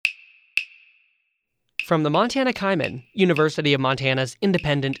From the Montana Kaimin, University of Montana's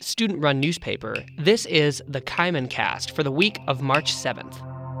independent student-run newspaper, this is the Kaimin Cast for the week of March 7th.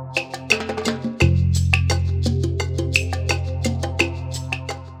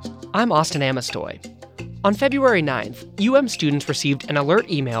 I'm Austin Amestoy. On February 9th, UM students received an alert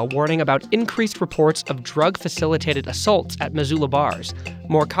email warning about increased reports of drug-facilitated assaults at Missoula bars,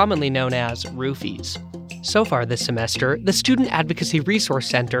 more commonly known as roofies. So far this semester, the Student Advocacy Resource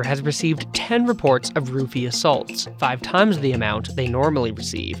Center has received 10 reports of roofie assaults, 5 times the amount they normally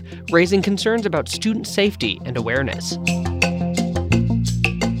receive, raising concerns about student safety and awareness.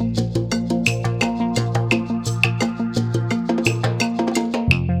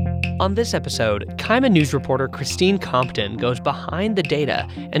 On this episode, Kaimin News reporter Christine Compton goes behind the data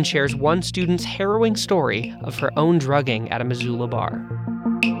and shares one student's harrowing story of her own drugging at a Missoula bar.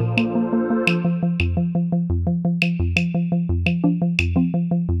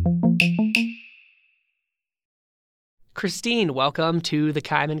 Christine, welcome to the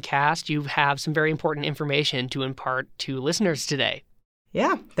Kaimin Cast. You have some very important information to impart to listeners today.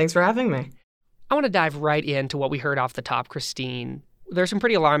 Yeah, thanks for having me. I want to dive right into what we heard off the top, Christine. There's some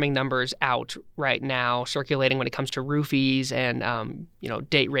pretty alarming numbers out right now circulating when it comes to roofies and,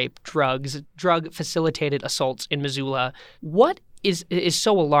 date rape, drug-facilitated assaults in Missoula. What is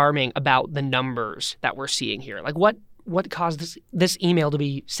so alarming about the numbers that we're seeing here? Like, what caused this email to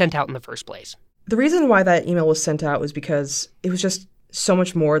be sent out in the first place? The reason why that email was sent out was because it was just so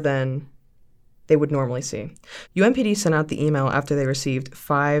much more than they would normally see. UMPD sent out the email after they received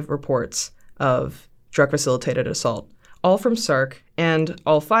 5 reports of drug-facilitated assault, all from SARC, and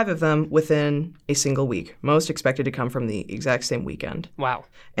all 5 of them within a single week, most expected to come from the exact same weekend. Wow.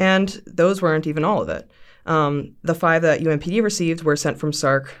 And those weren't even all of it. The 5 that UMPD received were sent from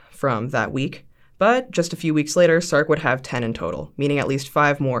SARC from that week, but just a few weeks later, SARC would have 10 in total, meaning at least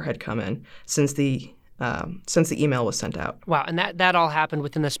 5 more had come in since the email was sent out. Wow, and that all happened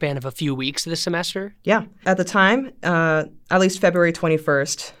within the span of a few weeks this semester? Yeah. At the time, at least February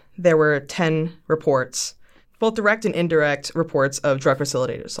 21st, there were 10 reports, both direct and indirect reports of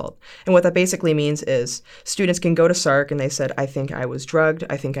drug-facilitated assault. And what that basically means is students can go to SARC and they said, I think I was drugged,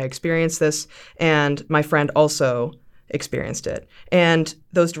 I think I experienced this, and my friend also experienced it. And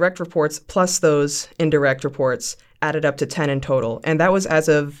those direct reports plus those indirect reports added up to 10 in total. And that was as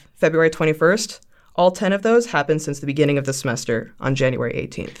of February 21st. All 10 of those happened since the beginning of the semester on January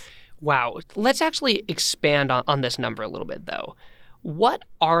 18th. Wow. Let's actually expand on this number a little bit, though. What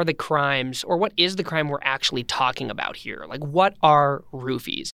are the crimes, or what is the crime we're actually talking about here? Like, what are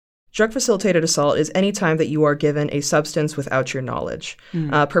roofies? Drug-facilitated assault is any time that you are given a substance without your knowledge,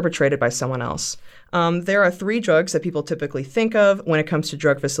 perpetrated by someone else. There are 3 drugs that people typically think of when it comes to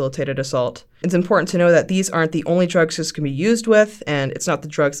drug-facilitated assault. It's important to know that these aren't the only drugs this can be used with, and it's not the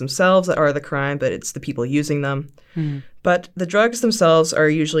drugs themselves that are the crime, but it's the people using them. But the drugs themselves are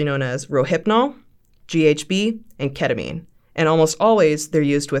usually known as Rohypnol, GHB, and ketamine. And almost always they're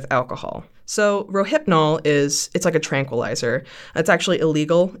used with alcohol. So Rohypnol it's like a tranquilizer. It's actually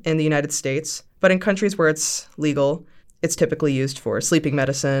illegal in the United States, but in countries where it's legal, it's typically used for sleeping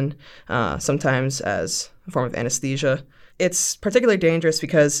medicine, sometimes as a form of anesthesia. It's particularly dangerous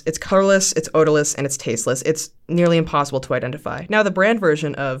because it's colorless, it's odorless, and it's tasteless. It's nearly impossible to identify. Now, the brand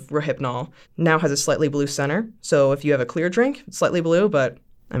version of Rohypnol now has a slightly blue center. So if you have a clear drink, it's slightly blue, but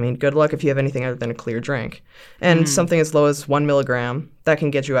good luck if you have anything other than a clear drink. And something as low as 1 milligram, that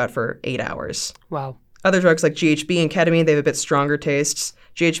can get you out for 8 hours. Wow. Other drugs like GHB and ketamine, they have a bit stronger tastes.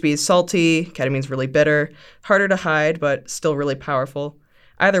 GHB is salty, ketamine's really bitter, harder to hide, but still really powerful.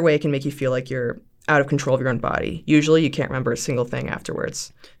 Either way, it can make you feel like you're out of control of your own body. Usually, you can't remember a single thing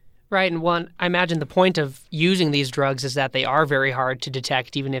afterwards. Right, and I imagine the point of using these drugs is that they are very hard to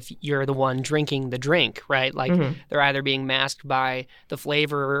detect even if you're the one drinking the drink, right? Like they're either being masked by the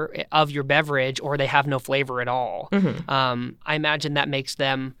flavor of your beverage or they have no flavor at all. I imagine that makes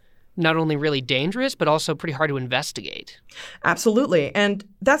them not only really dangerous, but also pretty hard to investigate. Absolutely, and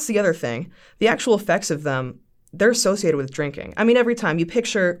that's the other thing. The actual effects of them, they're associated with drinking. Every time you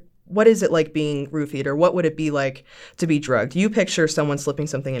picture what is it like being roofied, or what would it be like to be drugged? You picture someone slipping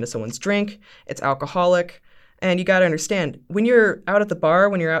something into someone's drink. It's alcoholic. And you got to understand, when you're out at the bar,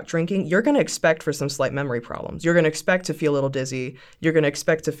 when you're out drinking, you're going to expect for some slight memory problems. You're going to expect to feel a little dizzy. You're going to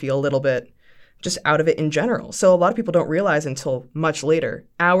expect to feel a little bit just out of it in general. So a lot of people don't realize until much later,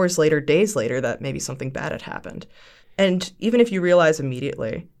 hours later, days later, that maybe something bad had happened. And even if you realize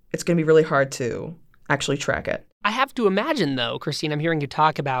immediately, it's going to be really hard to actually track it. I have to imagine, though, Christine, I'm hearing you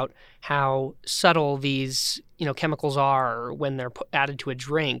talk about how subtle these, chemicals are when they're added to a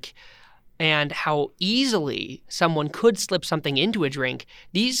drink. and how easily someone could slip something into a drink,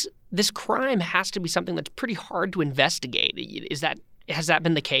 this crime has to be something that's pretty hard to investigate. Has that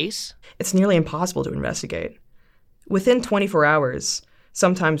been the case? It's nearly impossible to investigate. Within 24 hours,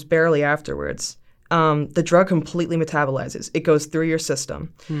 sometimes barely afterwards, the drug completely metabolizes. It goes through your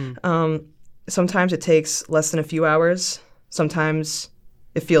system. Sometimes it takes less than a few hours. Sometimes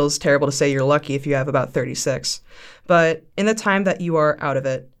it feels terrible to say you're lucky if you have about 36. But in the time that you are out of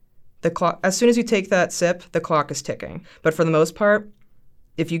it, the clock, as soon as you take that sip, the clock is ticking. But for the most part,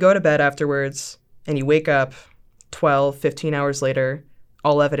 if you go to bed afterwards and you wake up 12, 15 hours later,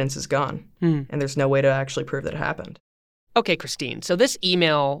 all evidence is gone. And there's no way to actually prove that it happened. Okay, Christine. So this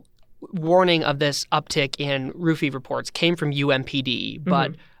email warning of this uptick in roofie reports came from UMPD,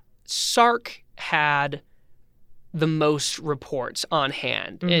 but SARC had the most reports on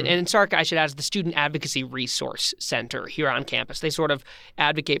hand. And SARC, I should add, is the Student Advocacy Resource Center here on campus. They sort of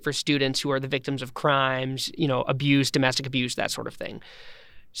advocate for students who are the victims of crimes, abuse, domestic abuse, that sort of thing.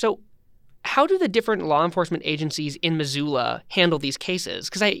 So how do the different law enforcement agencies in Missoula handle these cases?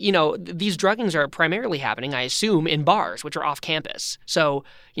 Because these druggings are primarily happening, I assume, in bars, which are off campus. So,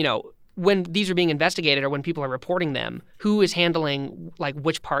 when these are being investigated or when people are reporting them, who is handling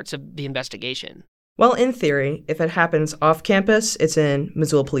which parts of the investigation? Well, in theory, if it happens off campus, it's in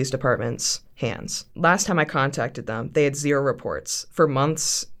Missoula Police Department's hands. Last time I contacted them, they had 0 reports for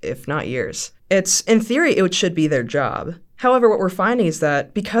months, if not years. In theory, it should be their job. However, what we're finding is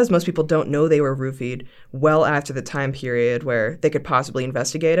that because most people don't know they were roofied well after the time period where they could possibly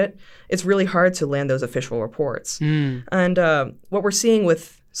investigate it, it's really hard to land those official reports. And what we're seeing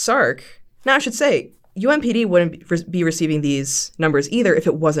with SARC, now I should say, UMPD wouldn't be receiving these numbers either if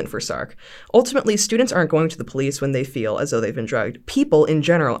it wasn't for SARC. Ultimately, students aren't going to the police when they feel as though they've been drugged. People in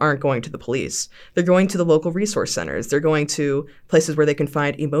general aren't going to the police. They're going to the local resource centers. They're going to places where they can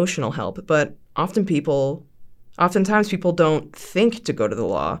find emotional help. But oftentimes people don't think to go to the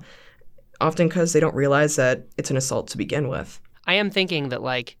law, often because they don't realize that it's an assault to begin with. I am thinking that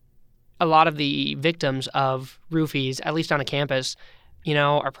a lot of the victims of roofies, at least on a campus,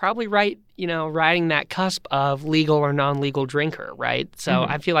 are probably riding that cusp of legal or non-legal drinker, right? So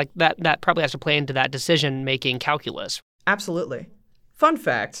I feel like that probably has to play into that decision-making calculus. Absolutely. Fun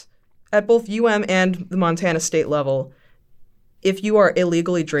fact, at both UM and the Montana state level, if you are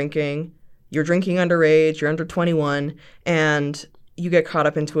illegally drinking, you're drinking underage, you're under 21, and you get caught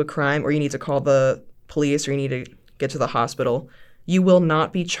up into a crime or you need to call the police or you need to get to the hospital, you will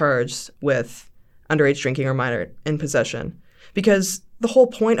not be charged with underage drinking or minor in possession. Because the whole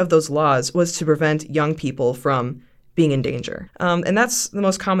point of those laws was to prevent young people from being in danger. And that's the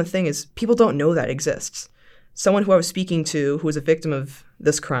most common thing is people don't know that exists. Someone who I was speaking to who was a victim of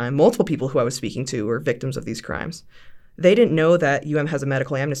this crime, multiple people who I was speaking to were victims of these crimes. They didn't know that UM has a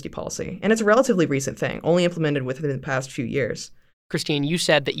medical amnesty policy. And it's a relatively recent thing, only implemented within the past few years. Christine, you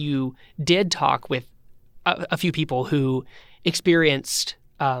said that you did talk with a few people who experienced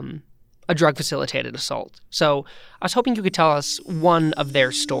a drug-facilitated assault. So I was hoping you could tell us one of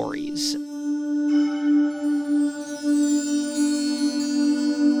their stories.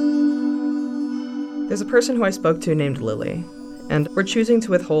 There's a person who I spoke to named Lily, and we're choosing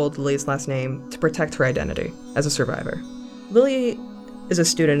to withhold Lily's last name to protect her identity as a survivor. Lily is a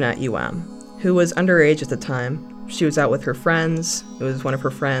student at UM who was underage at the time. She was out with her friends. It was one of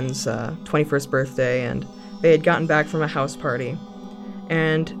her friends' 21st birthday, and they had gotten back from a house party,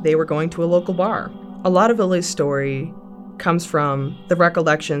 and they were going to a local bar. A lot of Lily's story comes from the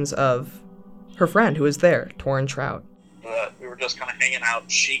recollections of her friend who was there, Torrin Trout. We were just kind of hanging out.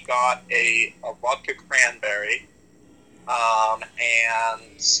 She got a vodka cranberry,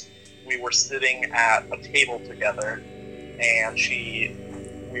 and we were sitting at a table together, and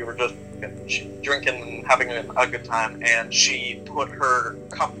we were just drinking and having a good time, and she put her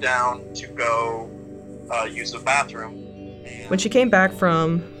cup down to go use the bathroom. When she came back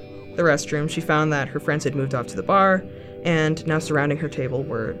from the restroom, she found that her friends had moved off to the bar, and now surrounding her table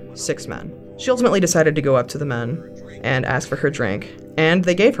were 6 men. She ultimately decided to go up to the men and ask for her drink, and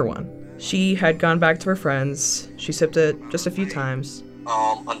they gave her one. She had gone back to her friends. She sipped it just a few times.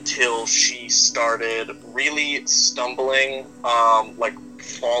 Until she started really stumbling,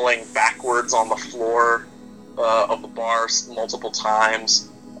 falling backwards on the floor of the bar multiple times,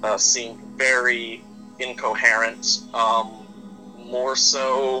 seemed very incoherent, more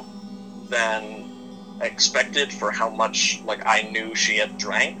so than expected for how much I knew she had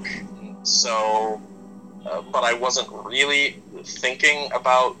drank. So, but I wasn't really thinking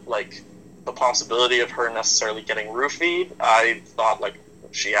about the possibility of her necessarily getting roofied. I thought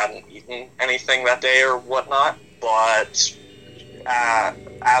she hadn't eaten anything that day or whatnot, but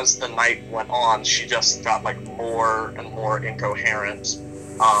as the night went on, she just got like more and more incoherent,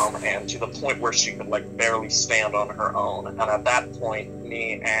 and to the point where she could like barely stand on her own. And at that point,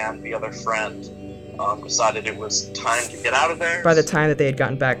 me and the other friend decided it was time to get out of there. By the time that they had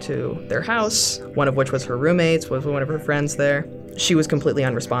gotten back to their house, one of which was her roommates, was one of her friends there, she was completely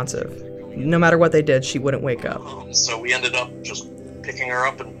unresponsive. No matter what they did, she wouldn't wake up. So we ended up just picking her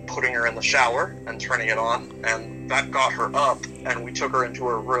up and putting her in the shower and turning it on, and that got her up, and we took her into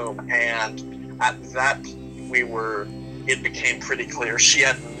her room, and at that it became pretty clear she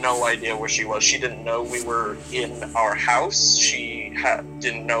had no idea where she was. She didn't know we were in our house. She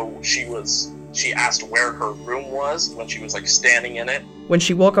didn't know she asked where her room was when she was like standing in it. When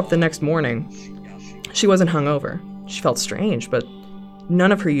she woke up the next morning, she wasn't hungover. She felt strange, but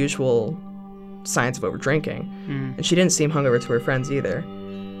none of her usual signs of overdrinking. And she didn't seem hungover to her friends either.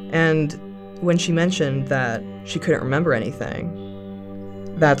 And when she mentioned that she couldn't remember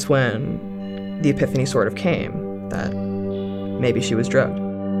anything, that's when the epiphany sort of came, that maybe she was drugged.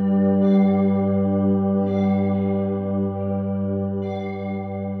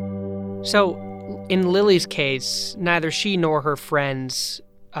 So, in Lily's case, neither she nor her friends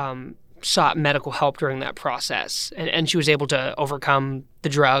sought medical help during that process, and she was able to overcome the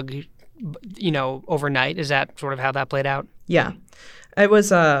drug, overnight. Is that sort of how that played out? Yeah. It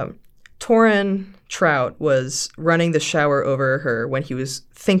was Torrin Trout was running the shower over her when he was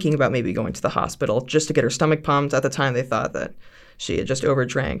thinking about maybe going to the hospital just to get her stomach pumped. At the time, they thought that she had just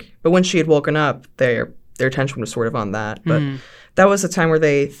overdrank. But when she had woken up, their attention was sort of on that. But that was a time where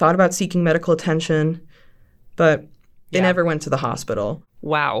they thought about seeking medical attention, but they never went to the hospital.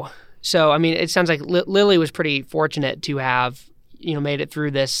 Wow. So, I mean, it sounds like Lily was pretty fortunate to have, made it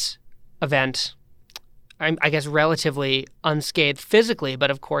through this event, I guess, relatively unscathed physically. But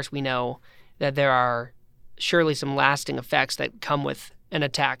of course, we know that there are surely some lasting effects that come with an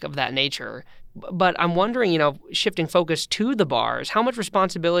attack of that nature. But I'm wondering, shifting focus to the bars, how much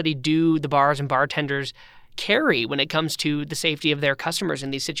responsibility do the bars and bartenders carry when it comes to the safety of their customers in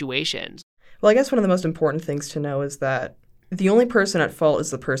these situations? Well, I guess one of the most important things to know is that the only person at fault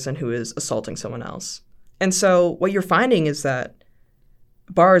is the person who is assaulting someone else. And so what you're finding is that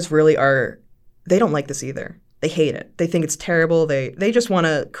bars really they don't like this either. They hate it. They think it's terrible. They just want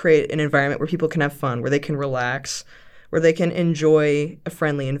to create an environment where people can have fun, where they can relax, where they can enjoy a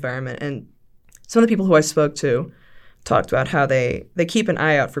friendly environment. And some of the people who I spoke to talked about how they keep an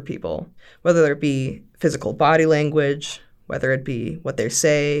eye out for people, whether it be physical body language, whether it be what they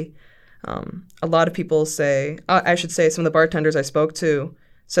say. A lot of people say, I should say some of the bartenders I spoke to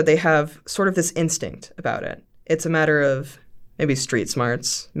said they have sort of this instinct about it. It's a matter of maybe street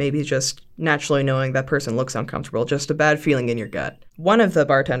smarts, maybe just naturally knowing that person looks uncomfortable, just a bad feeling in your gut. One of the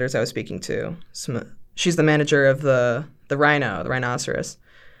bartenders I was speaking to, she's the manager of the Rhinoceros.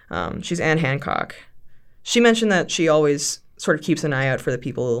 She's Ann Hancock. She mentioned that she always sort of keeps an eye out for the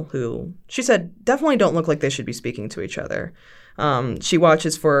people who, she said, definitely don't look like they should be speaking to each other. She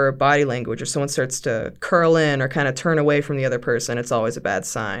watches for body language. If someone starts to curl in or kind of turn away from the other person, it's always a bad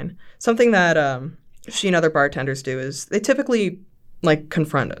sign. Something that she and other bartenders do is they typically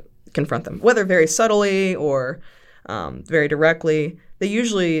confront them, whether very subtly or very directly. They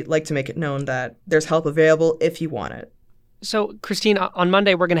usually like to make it known that there's help available if you want it. So, Christine, on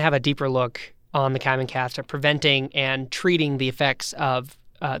Monday, we're going to have a deeper look on the Cabin Cast at preventing and treating the effects of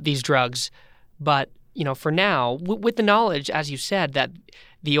these drugs. But, for now, with the knowledge, as you said, that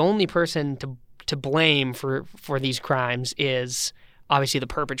the only person to blame for these crimes is obviously the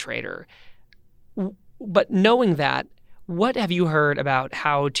perpetrator. But knowing that, what have you heard about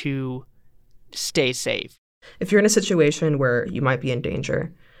how to stay safe? If you're in a situation where you might be in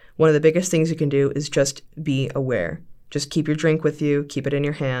danger, one of the biggest things you can do is just be aware. Just keep your drink with you, keep it in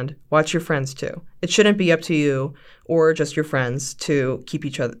your hand, watch your friends too. It shouldn't be up to you or just your friends to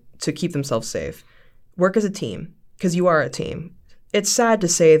keep themselves safe. Work as a team, because you are a team. It's sad to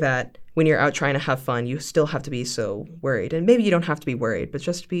say that when you're out trying to have fun, you still have to be so worried. And maybe you don't have to be worried, but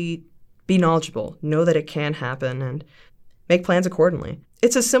just be knowledgeable. Know that it can happen and make plans accordingly.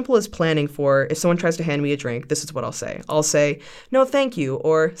 It's as simple as planning for, if someone tries to hand me a drink, this is what I'll say. I'll say, no, thank you,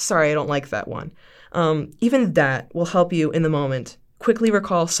 or sorry, I don't like that one. Even that will help you in the moment quickly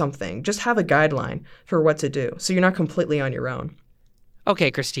recall something. Just have a guideline for what to do so you're not completely on your own.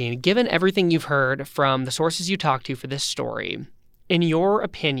 Okay, Christine, given everything you've heard from the sources you talked to for this story, in your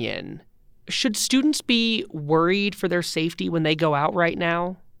opinion, should students be worried for their safety when they go out right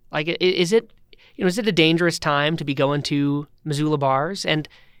now? Is it a dangerous time to be going to Missoula bars? And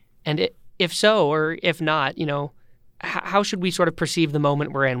if so, or if not, how should we sort of perceive the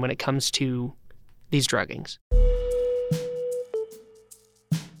moment we're in when it comes to these druggings?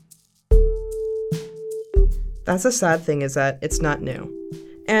 That's the sad thing, is that it's not new.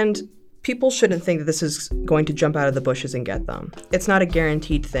 And people shouldn't think that this is going to jump out of the bushes and get them. It's not a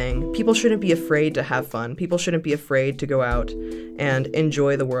guaranteed thing. People shouldn't be afraid to have fun. People shouldn't be afraid to go out and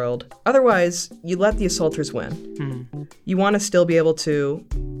enjoy the world. Otherwise, you let the assaulters win. Mm-hmm. You want to still be able to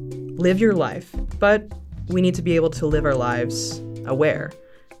live your life, but we need to be able to live our lives aware.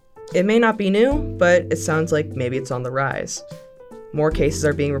 It may not be new, but it sounds like maybe it's on the rise. More cases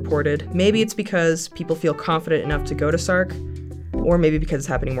are being reported. Maybe it's because people feel confident enough to go to SARC, or maybe because it's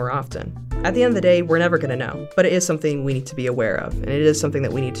happening more often. At the end of the day, we're never going to know, but it is something we need to be aware of, and it is something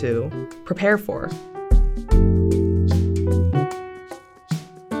that we need to prepare for.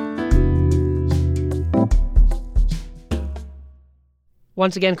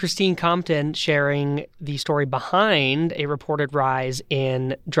 Once again, Christine Compton sharing the story behind a reported rise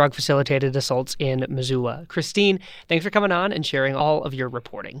in drug-facilitated assaults in Missoula. Christine, thanks for coming on and sharing all of your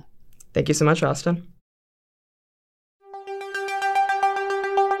reporting. Thank you so much, Austin.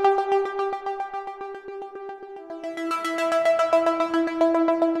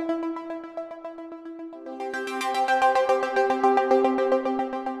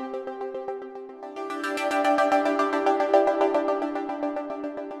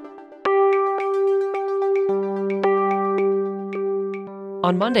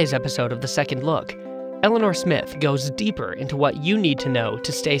 On Monday's episode of The Second Look, Eleanor Smith goes deeper into what you need to know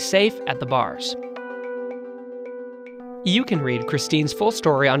to stay safe at the bars. You can read Christine's full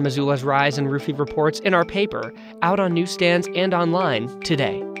story on Missoula's rise in roofie reports in our paper, out on newsstands and online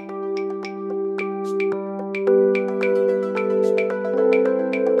today.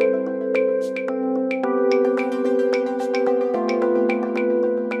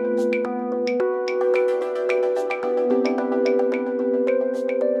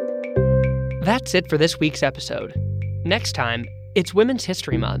 That's it for this week's episode. Next time, it's Women's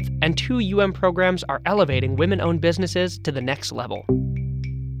History Month, and 2 programs are elevating women-owned businesses to the next level.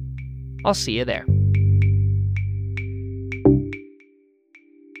 I'll see you there.